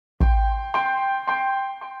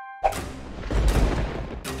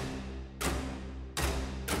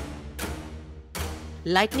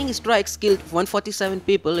Lightning strikes killed 147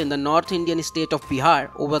 people in the North Indian state of Bihar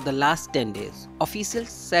over the last 10 days. Officials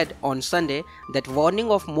said on Sunday that warning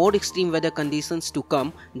of more extreme weather conditions to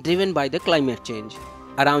come driven by the climate change.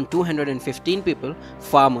 Around 215 people,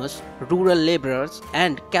 farmers, rural laborers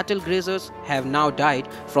and cattle grazers have now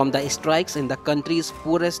died from the strikes in the country's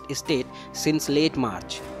poorest state since late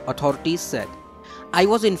March, authorities said. I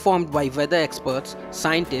was informed by weather experts,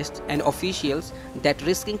 scientists and officials that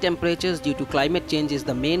risking temperatures due to climate change is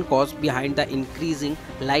the main cause behind the increasing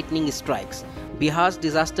lightning strikes, Bihar's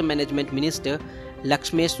disaster management minister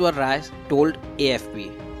Lakshmeshwar Rai told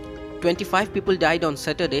AFP. 25 people died on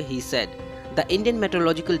Saturday, he said. The Indian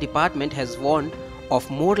Meteorological Department has warned of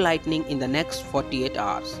more lightning in the next 48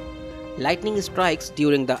 hours. Lightning strikes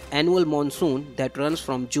during the annual monsoon that runs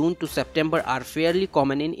from June to September are fairly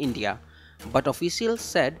common in India. But officials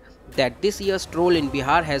said that this year's toll in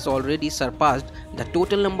Bihar has already surpassed the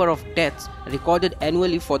total number of deaths recorded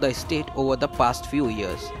annually for the state over the past few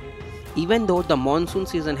years, even though the monsoon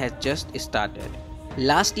season has just started.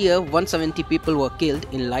 Last year, 170 people were killed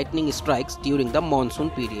in lightning strikes during the monsoon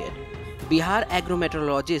period. Bihar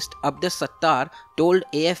agrometeorologist Abdas Sattar told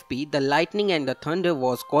AFP the lightning and the thunder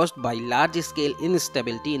was caused by large-scale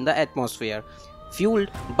instability in the atmosphere, fueled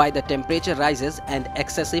by the temperature rises and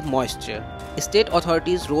excessive moisture. State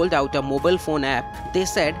authorities rolled out a mobile phone app they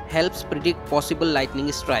said helps predict possible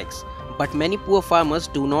lightning strikes, but many poor farmers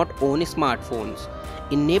do not own smartphones.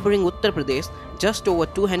 In neighboring Uttar Pradesh, just over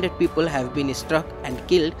 200 people have been struck and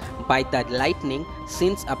killed by the lightning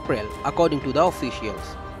since April, according to the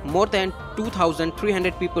officials. More than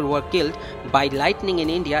 2,300 people were killed by lightning in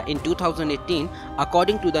India in 2018,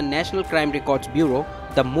 according to the National Crime Records Bureau,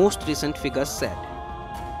 the most recent figures said.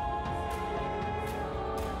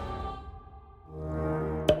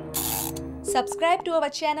 Subscribe to our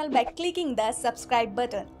channel by clicking the subscribe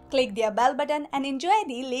button. Click the bell button and enjoy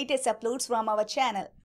the latest uploads from our channel.